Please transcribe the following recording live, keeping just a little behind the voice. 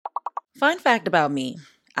Fun fact about me,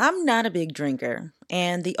 I'm not a big drinker,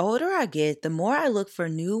 and the older I get, the more I look for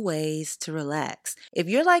new ways to relax. If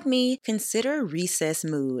you're like me, consider Recess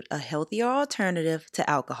Mood, a healthier alternative to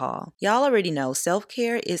alcohol. Y'all already know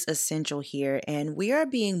self-care is essential here, and we are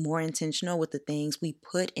being more intentional with the things we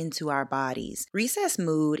put into our bodies. Recess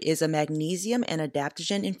Mood is a magnesium and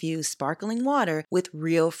adaptogen-infused sparkling water with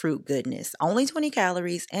real fruit goodness, only 20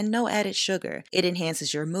 calories and no added sugar. It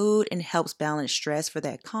enhances your mood and helps balance stress for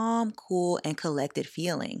that calm, cool, and collected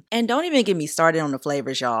feeling. And don't even get me started on the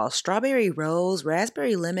flavors, y'all. Strawberry rose,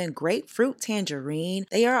 raspberry lemon, grapefruit tangerine.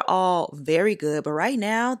 They are all very good, but right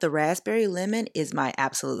now, the raspberry lemon is my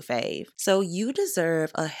absolute fave. So you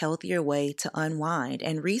deserve a healthier way to unwind,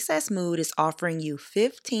 and Recess Mood is offering you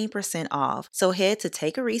 15% off. So head to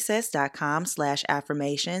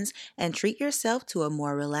takearecess.com/affirmations and treat yourself to a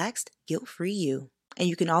more relaxed, guilt-free you. And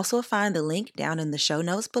you can also find the link down in the show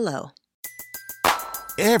notes below.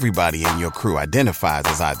 Everybody in your crew identifies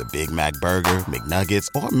as either Big Mac Burger, McNuggets,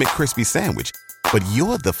 or McCrispy Sandwich. But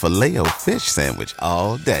you're the Filet-O-Fish Sandwich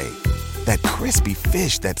all day. That crispy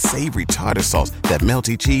fish, that savory tartar sauce, that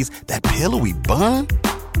melty cheese, that pillowy bun.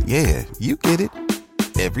 Yeah, you get it.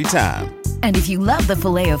 Every time. And if you love the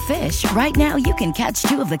Filet-O-Fish, right now you can catch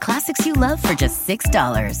two of the classics you love for just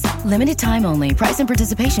 $6. Limited time only. Price and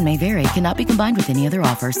participation may vary. Cannot be combined with any other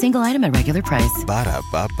offer. Single item at regular price.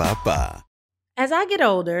 Ba-da-ba-ba-ba. As I get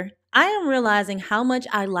older, I am realizing how much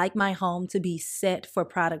I like my home to be set for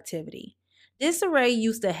productivity. Disarray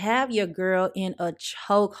used to have your girl in a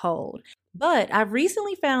chokehold, but I've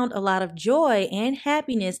recently found a lot of joy and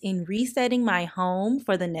happiness in resetting my home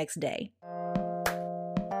for the next day.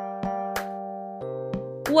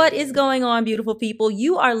 What is going on, beautiful people?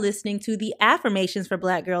 You are listening to the Affirmations for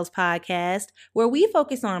Black Girls podcast, where we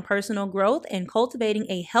focus on personal growth and cultivating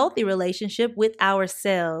a healthy relationship with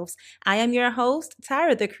ourselves. I am your host,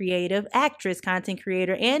 Tyra the Creative, actress, content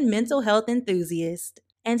creator, and mental health enthusiast.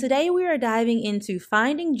 And today we are diving into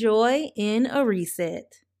finding joy in a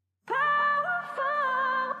reset.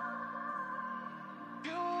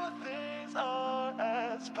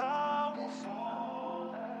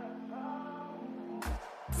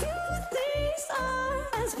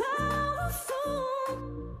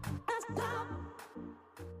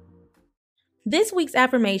 This week's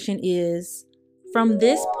affirmation is, from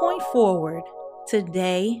this point forward,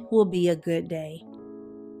 today will be a good day.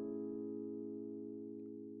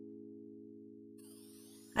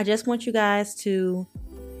 I just want you guys to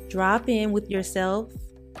drop in with yourself.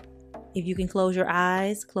 If you can close your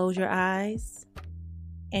eyes,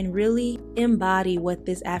 and really embody what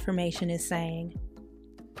this affirmation is saying.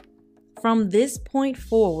 From this point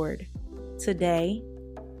forward, today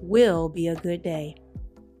will be a good day.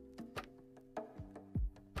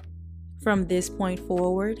 From this point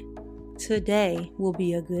forward, today will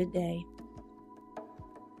be a good day.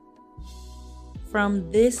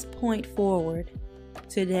 From this point forward,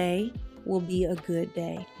 today will be a good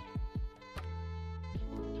day.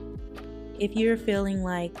 If you're feeling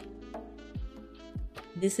like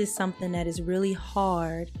this is something that is really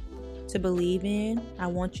hard to believe in, I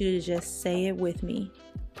want you to just say it with me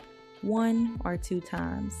 1 or 2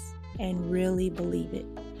 times and really believe it.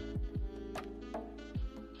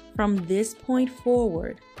 From this point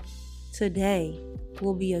forward, today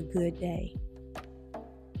will be a good day.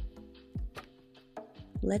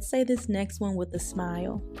 Let's say this next one with a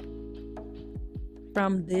smile.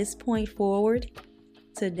 From this point forward,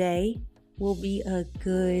 today will be a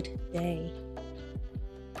good day.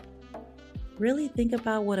 Really think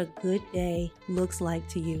about what a good day looks like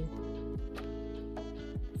to you.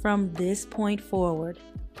 From this point forward,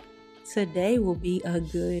 today will be a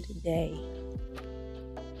good day.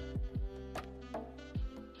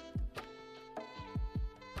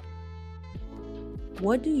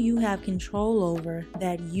 What do you have control over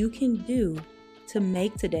that you can do to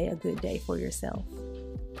make today a good day for yourself?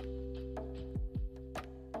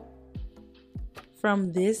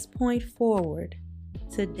 From this point forward,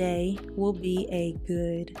 today will be a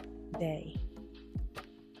good day.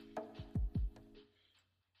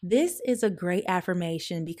 This is a great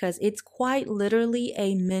affirmation because it's quite literally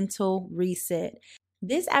a mental reset.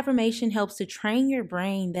 This affirmation helps to train your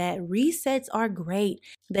brain that resets are great.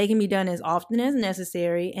 They can be done as often as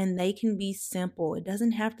necessary, and they can be simple. It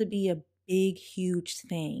doesn't have to be a big, huge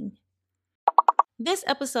thing. This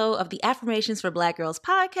episode of the Affirmations for Black Girls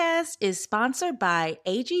podcast is sponsored by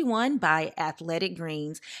AG1 by Athletic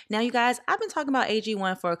Greens. Now, you guys, I've been talking about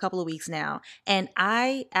AG1 for a couple of weeks now, and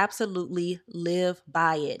I absolutely live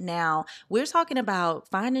by it. Now, we're talking about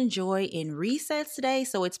finding joy in resets today,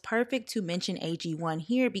 so it's perfect to mention AG1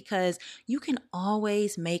 here because you can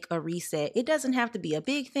always make a reset. It doesn't have to be a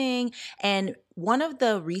big thing, and one of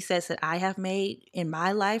the resets that I have made in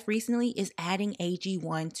my life recently is adding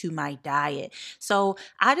AG1 to my diet. So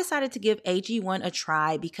I decided to give AG1 a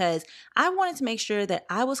try because I wanted to make sure that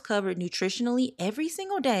I was covered nutritionally every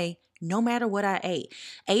single day, no matter what I ate.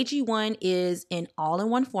 AG1 is an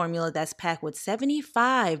all-in-one formula that's packed with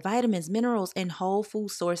 75 vitamins, minerals, and whole food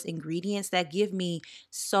source ingredients that give me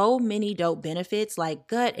so many dope benefits like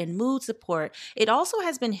gut and mood support. It also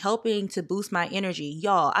has been helping to boost my energy.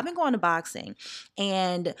 Y'all, I've been going to boxing,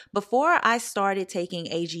 and before I started taking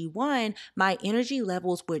AG1, my energy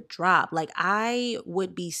levels would drop. Like, I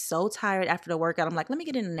would be so tired after the workout. I'm like, let me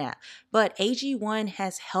get in a nap. But AG1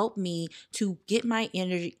 has helped me to give my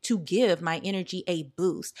energy a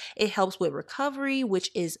boost. It helps with recovery, which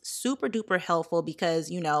is super duper helpful because,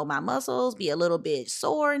 my muscles be a little bit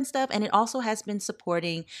sore and stuff. And it also has been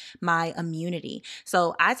supporting my immunity.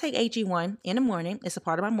 So I take AG1 in the morning. It's a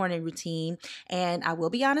part of my morning routine. And I will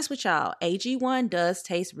be honest with y'all, AG1 does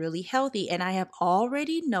taste really healthy. And I have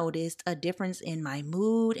already noticed a difference in my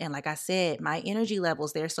mood. And like I said, my energy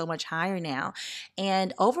levels, they're so much higher now.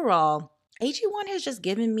 And overall, AG1 has just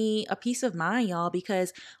given me a peace of mind, y'all,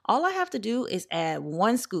 because all I have to do is add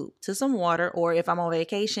one scoop to some water, or if I'm on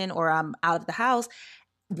vacation or I'm out of the house,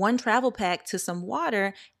 one travel pack to some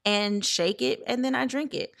water and shake it, and then I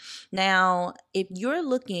drink it. Now, if you're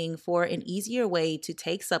looking for an easier way to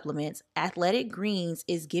take supplements, Athletic Greens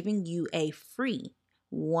is giving you a free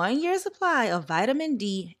 1-year supply of vitamin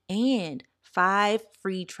D and 5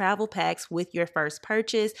 free travel packs with your first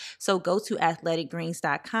purchase. So go to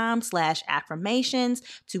athleticgreens.com/affirmations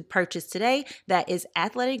to purchase today. That is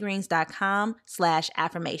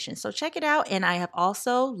athleticgreens.com/affirmations. So check it out. And I have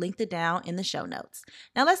also linked it down in the show notes.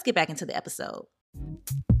 Now let's get back into the episode.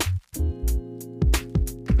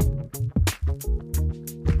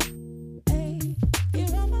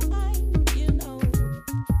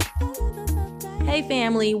 Hey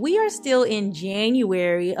family, we are still in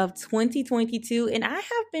January of 2022, and I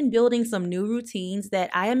have been building some new routines that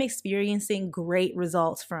I am experiencing great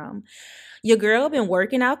results from. Your girl been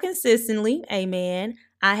working out consistently, amen.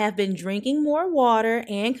 I have been drinking more water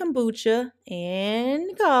and kombucha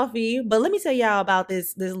and coffee, but let me tell y'all about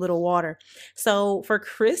this little water. So for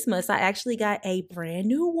Christmas, I actually got a brand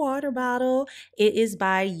new water bottle. It is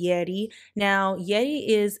by Yeti. Now, Yeti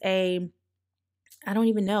is I don't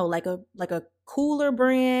even know, like a cooler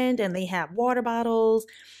brand, and they have water bottles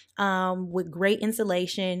with great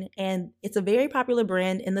insulation, and it's a very popular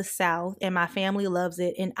brand in the South, and my family loves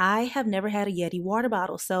it, and I have never had a Yeti water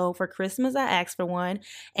bottle. So for Christmas, I asked for one,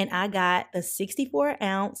 and I got a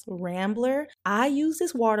 64-ounce Rambler. I use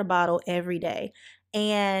this water bottle every day,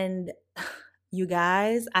 and you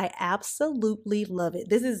guys, I absolutely love it.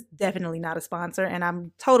 This is definitely not a sponsor, and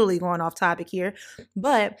I'm totally going off topic here,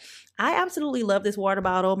 but I absolutely love this water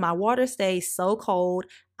bottle. My water stays so cold.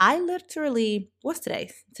 I literally, what's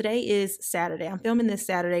today? Today is Saturday. I'm filming this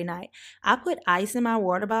Saturday night. I put ice in my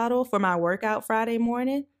water bottle for my workout Friday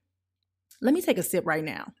morning. Let me take a sip right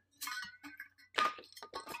now.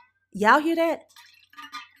 Y'all hear that?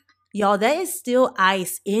 Y'all, that is still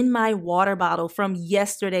ice in my water bottle from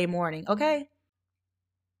yesterday morning, okay?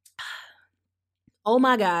 Oh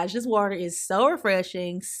my gosh, this water is so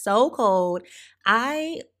refreshing, so cold.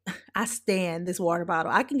 I stand this water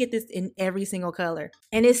bottle. I can get this in every single color,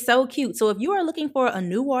 and it's so cute. So if you are looking for a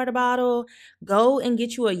new water bottle, go and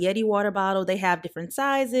get you a Yeti water bottle. They have different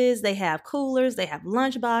sizes. They have coolers. They have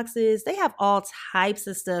lunch boxes. They have all types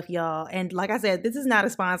of stuff, y'all. And like I said, this is not a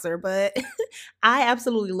sponsor, but I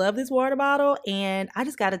absolutely love this water bottle, and I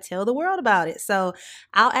just got to tell the world about it. So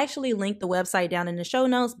I'll actually link the website down in the show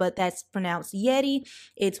notes, but that's pronounced Yeti.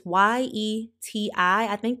 It's YETI.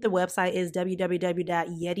 I think the website is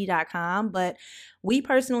www.yeti.com, but we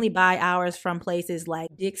personally buy ours from places like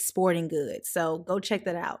Dick's Sporting Goods. So go check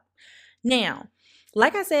that out. Now,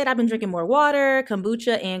 like I said, I've been drinking more water,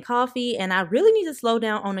 kombucha, and coffee, and I really need to slow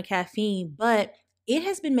down on the caffeine, but it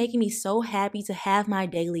has been making me so happy to have my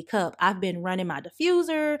daily cup. I've been running my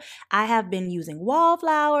diffuser. I have been using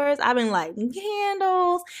wallflowers. I've been lighting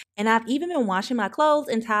candles. And I've even been washing my clothes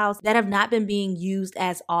and towels that have not been being used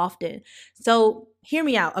as often. So hear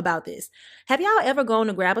me out about this. Have y'all ever gone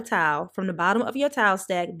to grab a towel from the bottom of your towel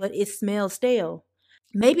stack, but it smells stale?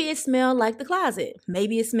 Maybe it smells like the closet.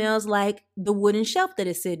 Maybe it smells like the wooden shelf that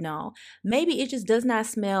it's sitting on. Maybe it just does not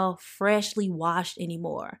smell freshly washed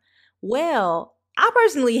anymore. Well, I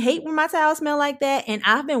personally hate when my towels smell like that, and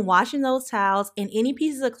I've been washing those towels and any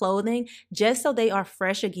pieces of clothing just so they are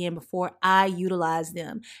fresh again before I utilize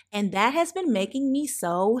them. And that has been making me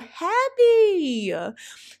so happy.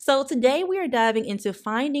 So today we are diving into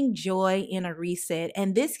finding joy in a reset,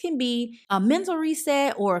 and this can be a mental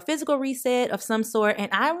reset or a physical reset of some sort,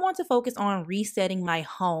 and I want to focus on resetting my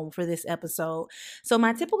home for this episode. So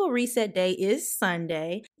my typical reset day is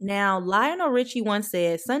Sunday. Now, Lionel Richie once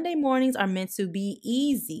said, Sunday mornings are meant to be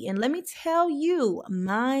easy, and let me tell you,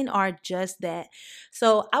 mine are just that.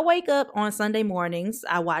 So I wake up on Sunday mornings,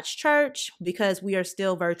 I watch church because we are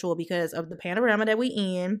still virtual because of the panorama that we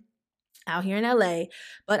in out here in LA,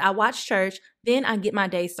 but I watch church, then I get my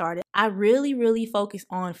day started. I really focus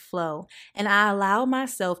on flow, and I allow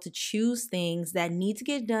myself to choose things that need to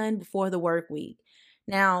get done before the work week.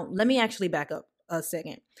 Now, let me actually back up a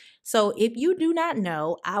second. So if you do not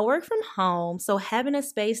know, I work from home, so having a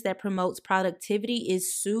space that promotes productivity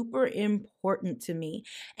is super important to me.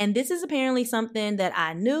 And this is apparently something that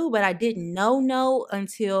I knew, but I didn't know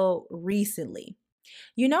until recently.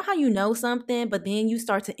 You know how you know something, but then you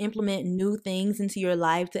start to implement new things into your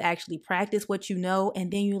life to actually practice what you know,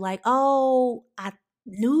 and then you're like, oh, I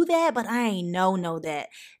knew that, but I ain't know that.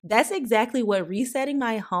 That's exactly what resetting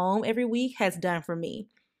my home every week has done for me.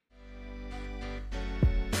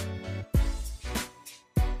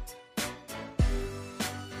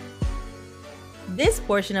 This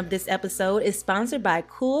portion of this episode is sponsored by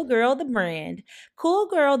Cool Girl the Brand. Cool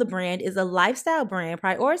Girl the Brand is a lifestyle brand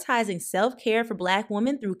prioritizing self-care for Black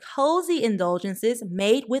women through cozy indulgences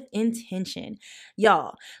made with intention.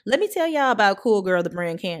 Y'all, let me tell y'all about Cool Girl the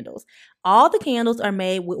Brand candles. All the candles are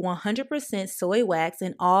made with 100% soy wax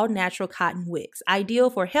and all natural cotton wicks,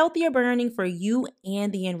 ideal for healthier burning for you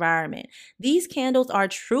and the environment. These candles are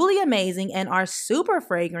truly amazing and are super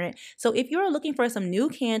fragrant. So if you're looking for some new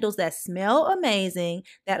candles that smell amazing,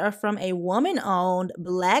 that are from a woman-owned,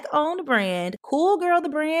 Black-owned brand, Cool Girl the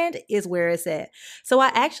Brand is where it's at. So I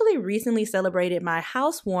actually recently celebrated my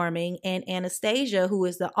housewarming, and Anastasia, who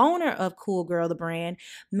is the owner of Cool Girl the Brand,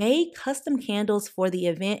 made custom candles for the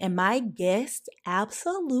event, and my guests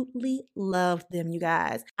absolutely loved them, you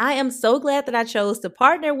guys. I am so glad that I chose to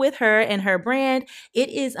partner with her and her brand. It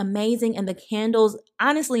is amazing, and the candles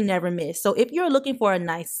honestly never miss. So if you're looking for a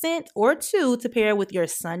nice scent or two to pair with your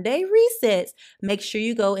Sunday resets, make sure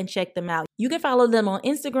you go and check them out. You can follow them on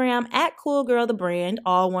Instagram at Cool Girl the Brand,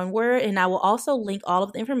 all one word, and I will also link all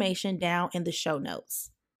of the information down in the show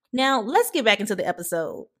notes. Now, let's get back into the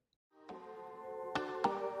episode.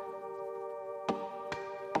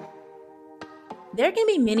 There can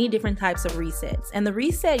be many different types of resets, and the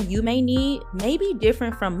reset you may need may be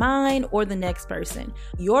different from mine or the next person.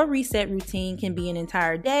 Your reset routine can be an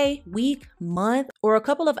entire day, week, month, or a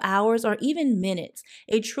couple of hours, or even minutes.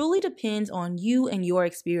 It truly depends on you and your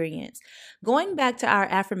experience. Going back to our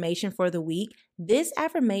affirmation for the week, this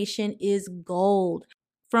affirmation is gold.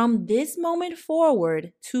 From this moment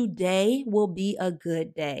forward, today will be a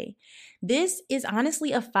good day. This is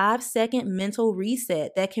honestly a 5-second mental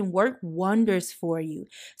reset that can work wonders for you.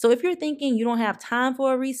 So if you're thinking you don't have time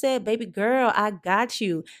for a reset, baby girl, I got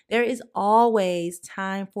you. There is always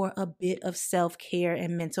time for a bit of self-care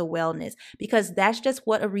and mental wellness, because that's just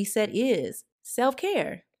what a reset is,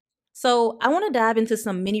 self-care. So I want to dive into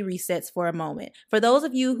some mini resets for a moment. For those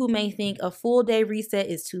of you who may think a full day reset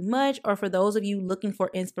is too much, or for those of you looking for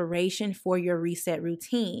inspiration for your reset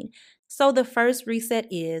routine. So the first reset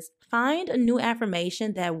is find a new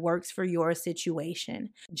affirmation that works for your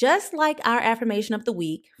situation. Just like our affirmation of the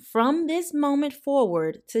week, from this moment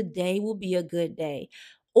forward, today will be a good day.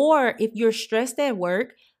 Or if you're stressed at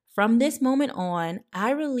work, from this moment on,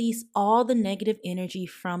 I release all the negative energy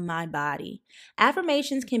from my body.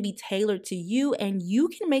 Affirmations can be tailored to you, and you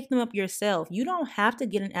can make them up yourself. You don't have to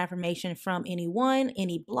get an affirmation from anyone,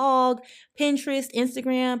 any blog, Pinterest,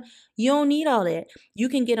 Instagram. You don't need all that. You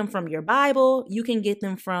can get them from your Bible. You can get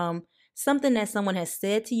them from something that someone has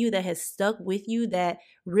said to you that has stuck with you, that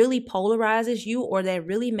really polarizes you, or that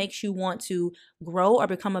really makes you want to grow or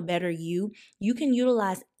become a better you. You can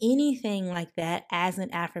utilize anything like that as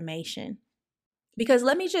an affirmation. Because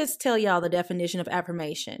let me just tell y'all the definition of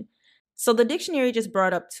affirmation. So the dictionary just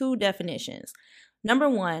brought up 2 definitions. Number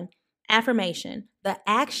 1, affirmation, the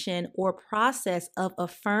action or process of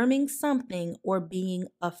affirming something or being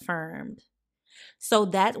affirmed. So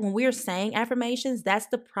that when we're saying affirmations, that's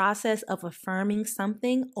the process of affirming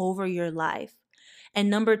something over your life. And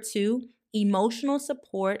number 2, emotional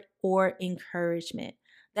support or encouragement.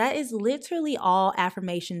 That is literally all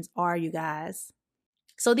affirmations are, you guys.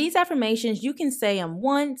 So these affirmations, you can say them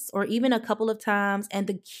once or even a couple of times, and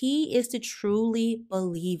the key is to truly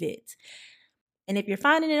believe it. And if you're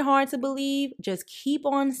finding it hard to believe, just keep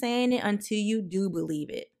on saying it until you do believe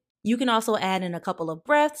it. You can also add in a couple of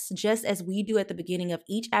breaths, just as we do at the beginning of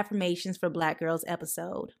each Affirmations for Black Girls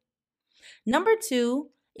episode. Number 2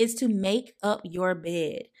 is to make up your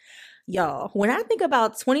bed. Y'all, when I think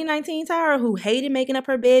about 2019 Tyra, who hated making up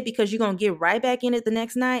her bed because you're going to get right back in it the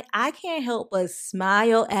next night, I can't help but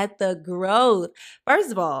smile at the growth.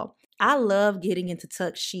 First of all, I love getting into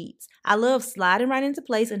tucked sheets. I love sliding right into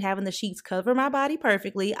place and having the sheets cover my body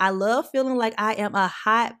perfectly. I love feeling like I am a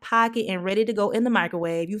hot pocket and ready to go in the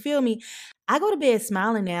microwave. You feel me? I go to bed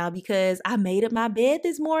smiling now because I made up my bed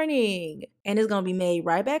this morning and it's going to be made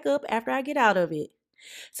right back up after I get out of it.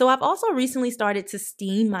 So I've also recently started to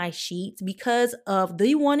steam my sheets because of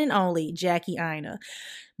the one and only Jackie Aina.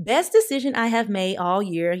 Best decision I have made all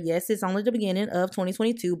year. Yes, it's only the beginning of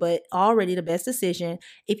 2022, but already the best decision.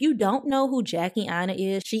 If you don't know who Jackie Aina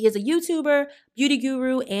is, she is a YouTuber, beauty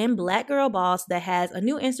guru, and Black girl boss that has a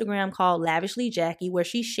new Instagram called Lavishly Jackie, where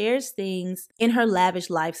she shares things in her lavish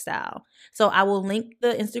lifestyle. So I will link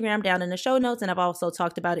the Instagram down in the show notes, and I've also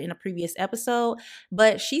talked about it in a previous episode.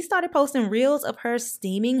 But she started posting reels of her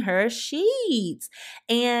steaming her sheets.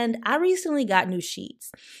 And I recently got new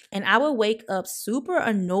sheets, and I would wake up super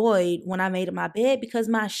annoyed when I made up my bed because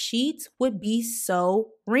my sheets would be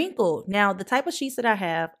so wrinkled. Now, the type of sheets that I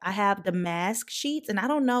have damask sheets, and I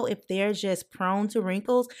don't know if they're just prone to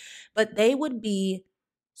wrinkles, but they would be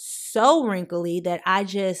so wrinkly that I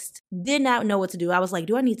just did not know what to do. I was like,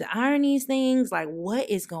 do I need to iron these things? Like, what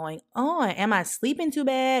is going on? Am I sleeping too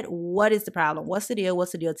bad? What is the problem? What's the deal?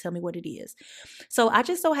 What's the deal? Tell me what it is. So I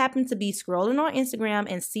just so happened to be scrolling on Instagram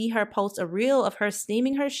and see her post a reel of her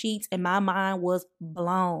steaming her sheets, and my mind was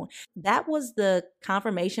blown. That was the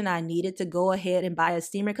confirmation I needed to go ahead and buy a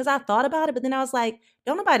steamer, because I thought about it, but then I was like,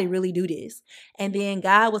 don't nobody really do this. And then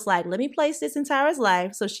God was like, let me place this in Tyra's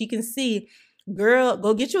life so she can see, girl,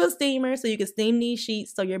 go get you a steamer so you can steam these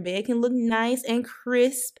sheets so your bed can look nice and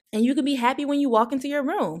crisp and you can be happy when you walk into your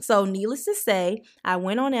room. So needless to say, I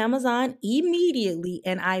went on Amazon immediately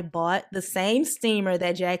and I bought the same steamer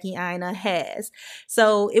that Jackie Aina has.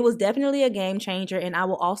 So it was definitely a game changer, and I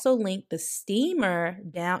will also link the steamer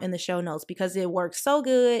down in the show notes because it works so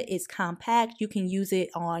good. It's compact. You can use it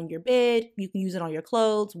on your bed. You can use it on your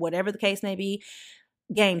clothes, whatever the case may be.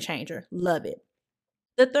 Game changer. Love it.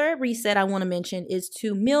 The third reset I want to mention is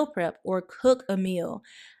to meal prep or cook a meal.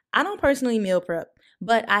 I don't personally meal prep,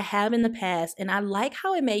 but I have in the past, and I like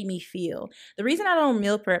how it made me feel. The reason I don't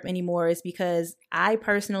meal prep anymore is because I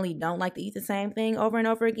personally don't like to eat the same thing over and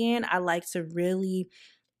over again. I like to really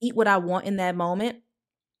eat what I want in that moment.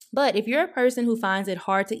 But if you're a person who finds it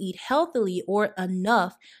hard to eat healthily or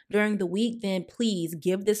enough during the week, then please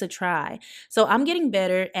give this a try. So I'm getting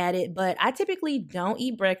better at it, but I typically don't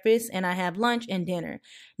eat breakfast and I have lunch and dinner.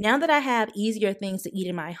 Now that I have easier things to eat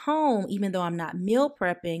in my home, even though I'm not meal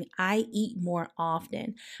prepping, I eat more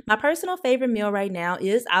often. My personal favorite meal right now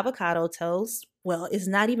is avocado toast. Well, it's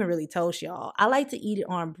not even really toast, y'all. I like to eat it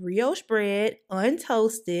on brioche bread,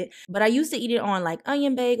 untoasted, but I used to eat it on like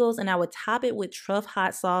onion bagels, and I would top it with truff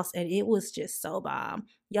hot sauce, and it was just so bomb.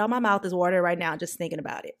 Y'all, my mouth is watering right now just thinking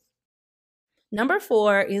about it. Number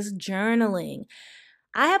 4 is journaling.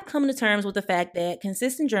 I have come to terms with the fact that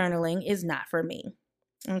consistent journaling is not for me.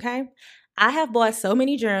 Okay? I have bought so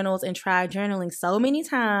many journals and tried journaling so many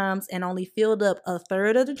times and only filled up a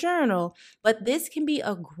third of the journal, but this can be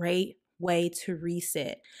a great way to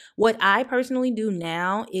reset. What I personally do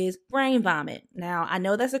now is brain vomit. Now, I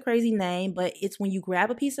know that's a crazy name, but it's when you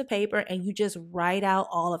grab a piece of paper and you just write out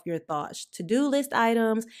all of your thoughts, to-do list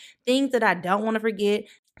items, things that I don't want to forget,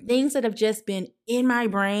 things that have just been in my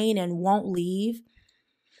brain and won't leave.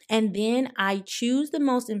 And then I choose the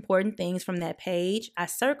most important things from that page. I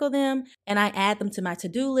circle them and I add them to my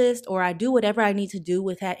to-do list, or I do whatever I need to do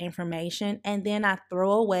with that information. And then I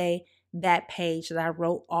throw away that page that I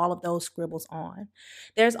wrote all of those scribbles on.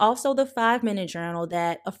 There's also the 5-minute journal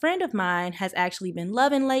that a friend of mine has actually been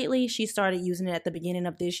loving lately. She started using it at the beginning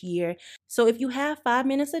of this year. So if you have 5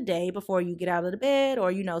 minutes a day before you get out of the bed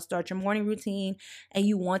or, start your morning routine and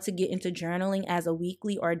you want to get into journaling as a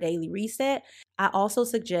weekly or daily reset, I also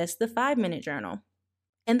suggest the 5-minute journal.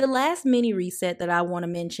 And the last mini reset that I want to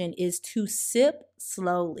mention is to sip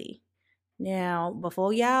slowly. Now,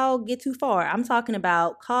 before y'all get too far, I'm talking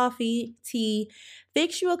about coffee, tea.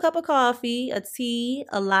 Fix you a cup of coffee, a tea,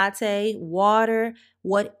 a latte, water,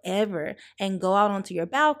 whatever, and go out onto your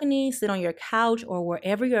balcony, sit on your couch, or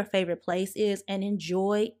wherever your favorite place is and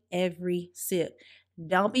enjoy every sip.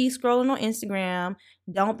 Don't be scrolling on Instagram.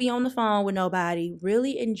 Don't be on the phone with nobody.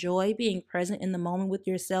 Really enjoy being present in the moment with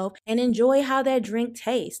yourself and enjoy how that drink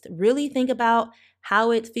tastes. Really think about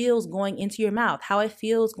how it feels going into your mouth, how it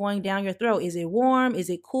feels going down your throat. Is it warm?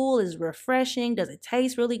 Is it cool? Is it refreshing? Does it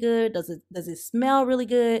taste really good? Does it smell really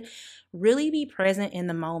good? Really be present in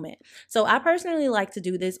the moment. So I personally like to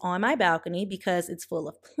do this on my balcony because it's full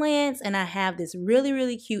of plants and I have this really,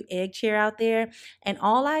 really cute egg chair out there. And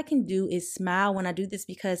all I can do is smile when I do this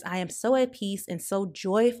because I am so at peace and so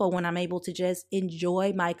joyful when I'm able to just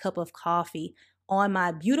enjoy my cup of coffee on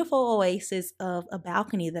my beautiful oasis of a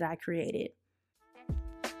balcony that I created.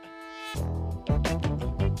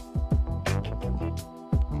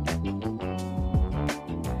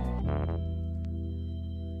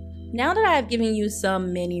 Now that I've given you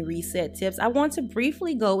some mini reset tips, I want to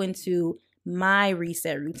briefly go into my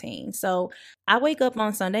reset routine. So I wake up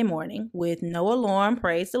on Sunday morning with no alarm,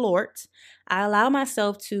 praise the Lord. I allow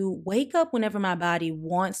myself to wake up whenever my body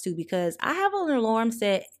wants to because I have an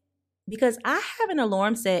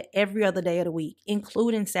alarm set every other day of the week,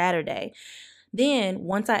 including Saturday. Then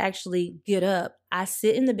once I actually get up, I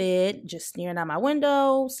sit in the bed, just staring out my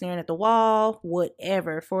window, staring at the wall,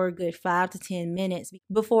 whatever, for a good 5 to 10 minutes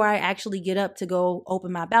before I actually get up to go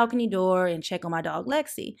open my balcony door and check on my dog,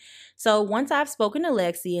 Lexi. So once I've spoken to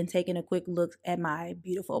Lexi and taken a quick look at my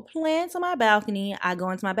beautiful plants on my balcony, I go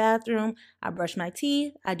into my bathroom, I brush my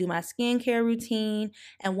teeth, I do my skincare routine,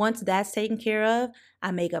 and once that's taken care of,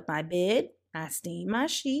 I make up my bed, I steam my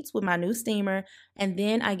sheets with my new steamer, and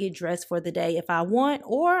then I get dressed for the day if I want,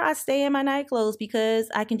 or I stay in my night clothes because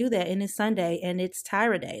I can do that, and it's Sunday and it's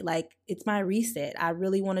Tyra Day. Like, it's my reset. I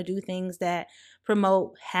really want to do things that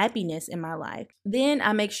promote happiness in my life. Then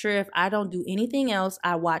I make sure if I don't do anything else,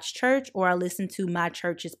 I watch church or I listen to my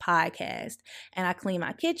church's podcast. And I clean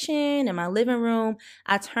my kitchen and my living room.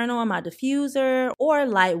 I turn on my diffuser or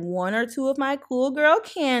light 1 or 2 of my cool girl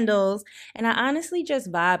candles. And I honestly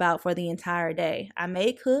just vibe out for the entire day. I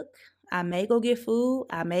may cook. I may go get food.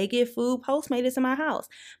 I may get food Postmates in my house.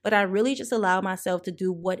 But I really just allow myself to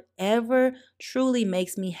do whatever truly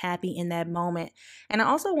makes me happy in that moment. And I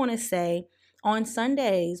also want to say, on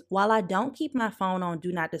Sundays, while I don't keep my phone on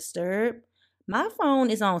Do Not Disturb, my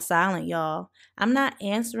phone is on silent, y'all. I'm not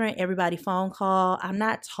answering everybody's phone call. I'm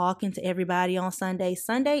not talking to everybody on Sunday.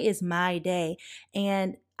 Sunday is my day.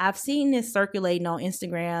 And I've seen this circulating on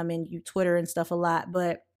Instagram and Twitter and stuff a lot,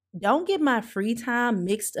 but don't get my free time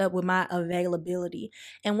mixed up with my availability.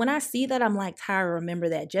 And when I see that, I'm like, Tyra, remember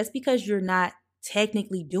that. Just because you're not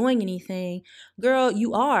technically doing anything, girl,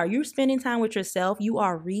 you're spending time with yourself. You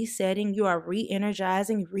are resetting, you are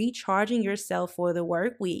re-energizing, recharging yourself for the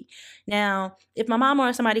work week. Now, if my mom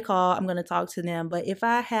or somebody call, I'm going to talk to them. But if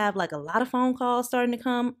I have like a lot of phone calls starting to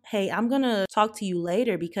come, hey, I'm going to talk to you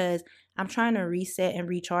later because I'm trying to reset and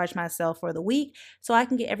recharge myself for the week so I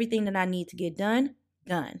can get everything that I need to get done.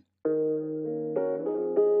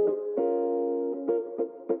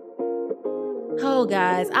 Oh,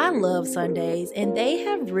 guys, I love Sundays, and they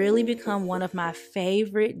have really become one of my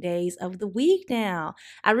favorite days of the week now.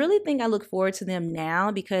 I really think I look forward to them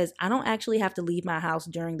now because I don't actually have to leave my house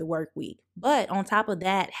during the work week. But on top of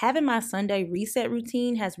that, having my Sunday reset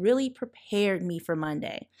routine has really prepared me for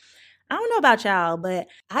Monday. I don't know about y'all, but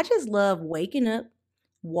I just love waking up,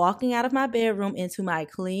 walking out of my bedroom into my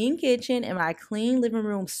clean kitchen and my clean living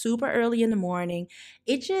room super early in the morning.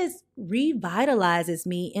 It just revitalizes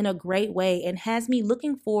me in a great way and has me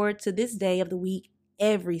looking forward to this day of the week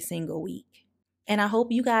every single week. And I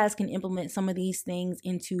hope you guys can implement some of these things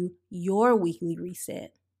into your weekly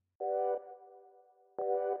reset.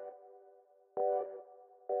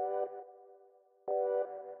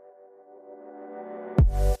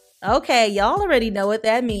 Okay, y'all already know what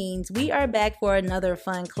that means. We are back for another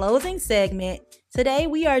fun closing segment. Today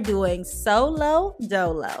we are doing Solo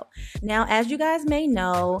Dolo. Now, as you guys may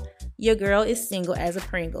know, your girl is single as a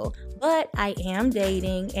Pringle, but I am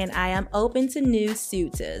dating and I am open to new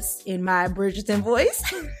suitors in my Bridgerton voice.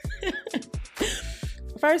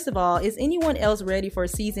 First of all, is anyone else ready for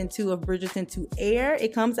season 2 of Bridgerton to air?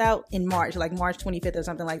 It comes out in March, like March 25th or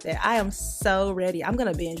something like that. I am so ready. I'm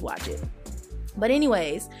going to binge watch it. But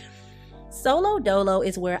anyways, Solo Dolo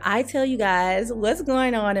is where I tell you guys what's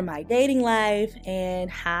going on in my dating life and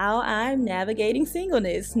how I'm navigating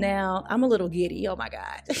singleness. Now, I'm a little giddy. Oh my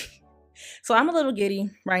God. So I'm a little giddy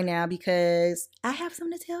right now because I have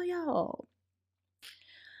something to tell y'all.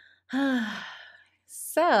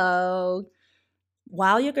 So,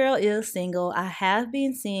 while your girl is single, I have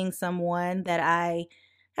been seeing someone that I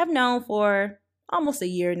have known for almost a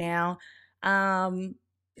year now.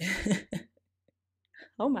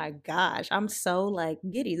 Oh my gosh, I'm so like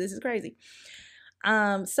giddy. This is crazy.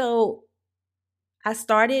 So I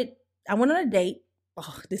went on a date.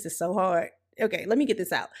 Oh, this is so hard. Okay, let me get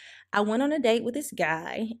this out. I went on a date with this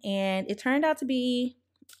guy, and it turned out to be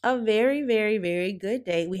a very, very, very good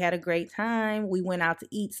date. We had a great time. We went out to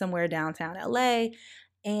eat somewhere downtown LA,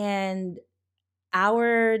 and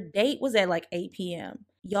our date was at like 8 p.m.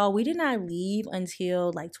 Y'all, we did not leave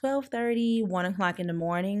until like 12:30, 1 o'clock in the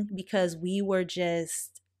morning because we were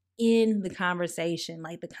just in the conversation.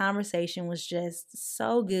 Like the conversation was just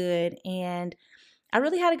so good, and I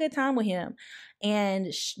really had a good time with him. And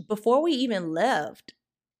before we even left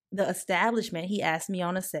the establishment, he asked me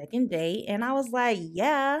on a second date, and I was like,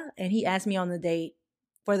 yeah. And he asked me on the date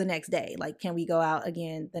for the next day, like, can we go out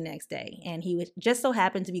again the next day? And he was just so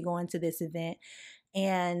happened to be going to this event,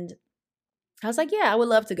 and I was like, yeah, I would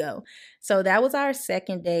love to go. So that was our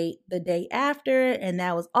second date. The day after, and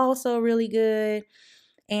that was also really good.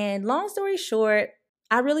 And long story short,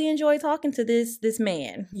 I really enjoy talking to this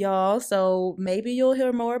man, y'all. So maybe you'll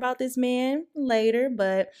hear more about this man later.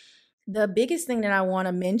 But the biggest thing that I want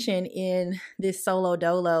to mention in this solo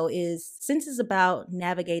dolo is, since it's about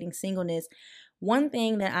navigating singleness, one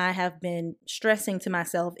thing that I have been stressing to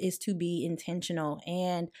myself is to be intentional.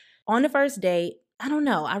 And on the first date, I don't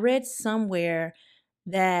know, I read somewhere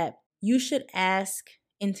that you should ask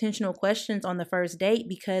intentional questions on the first date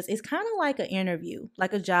because it's kind of like an interview,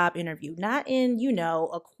 like a job interview, not in,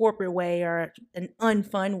 a corporate way or an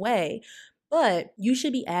unfun way, but you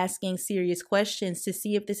should be asking serious questions to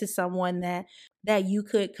see if this is someone that you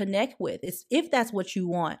could connect with, if that's what you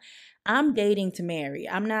want. I'm dating to marry.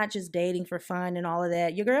 I'm not just dating for fun and all of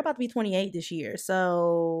that. Your girl about to be 28 this year,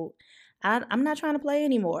 so I'm not trying to play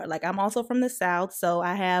anymore. Like, I'm also from the South, so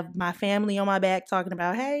I have my family on my back talking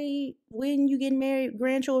about, hey, when you get married,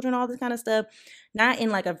 grandchildren, all this kind of stuff. Not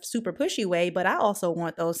in like a super pushy way, but I also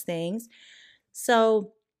want those things.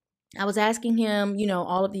 So I was asking him,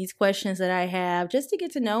 all of these questions that I have just to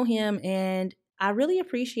get to know him. And I really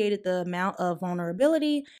appreciated the amount of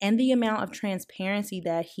vulnerability and the amount of transparency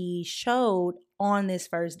that he showed on this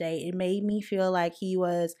first date. It made me feel like he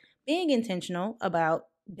was being intentional about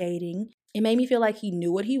dating. It made me feel like he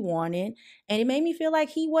knew what he wanted, and it made me feel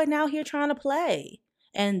like he wasn't out here trying to play.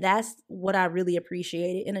 And that's what I really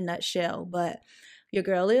appreciated in a nutshell. But your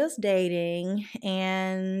girl is dating,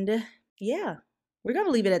 and yeah, we're going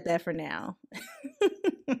to leave it at that for now.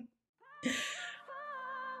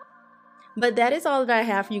 But that is all that I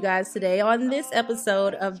have for you guys today on this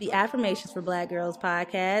episode of the Affirmations for Black Girls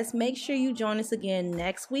podcast. Make sure you join us again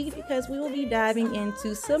next week because we will be diving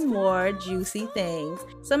into some more juicy things.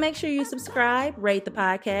 So make sure you subscribe, rate the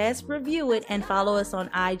podcast, review it, and follow us on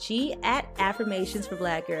IG at Affirmations for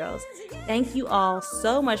Black Girls. Thank you all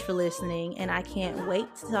so much for listening, and I can't wait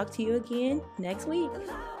to talk to you again next week.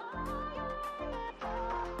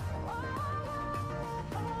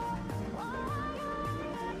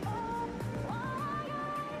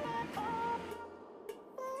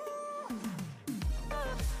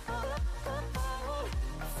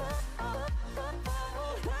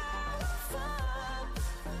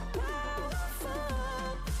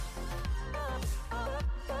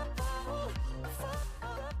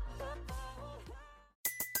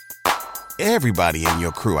 Everybody in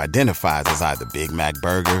your crew identifies as either Big Mac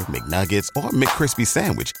Burger, McNuggets, or McCrispy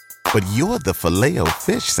Sandwich. But you're the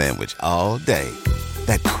Filet-O-Fish Sandwich all day.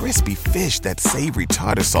 That crispy fish, that savory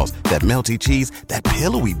tartar sauce, that melty cheese, that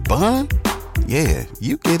pillowy bun. Yeah,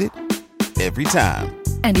 you get it. Every time.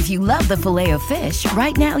 And if you love the Filet-O-Fish,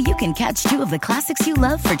 right now you can catch two of the classics you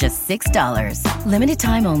love for just $6. Limited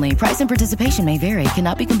time only. Price and participation may vary.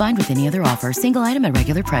 Cannot be combined with any other offer. Single item at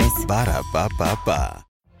regular price. Ba-da-ba-ba-ba.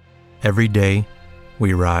 Every day,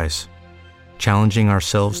 we rise, challenging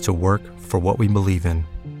ourselves to work for what we believe in.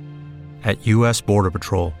 At U.S. Border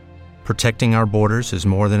Patrol, protecting our borders is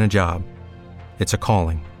more than a job. It's a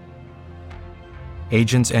calling.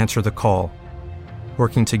 Agents answer the call,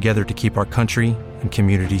 working together to keep our country and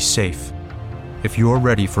communities safe. If you're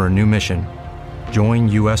ready for a new mission, join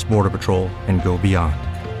U.S. Border Patrol and go beyond.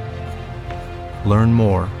 Learn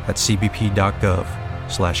more at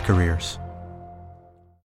cbp.gov/careers.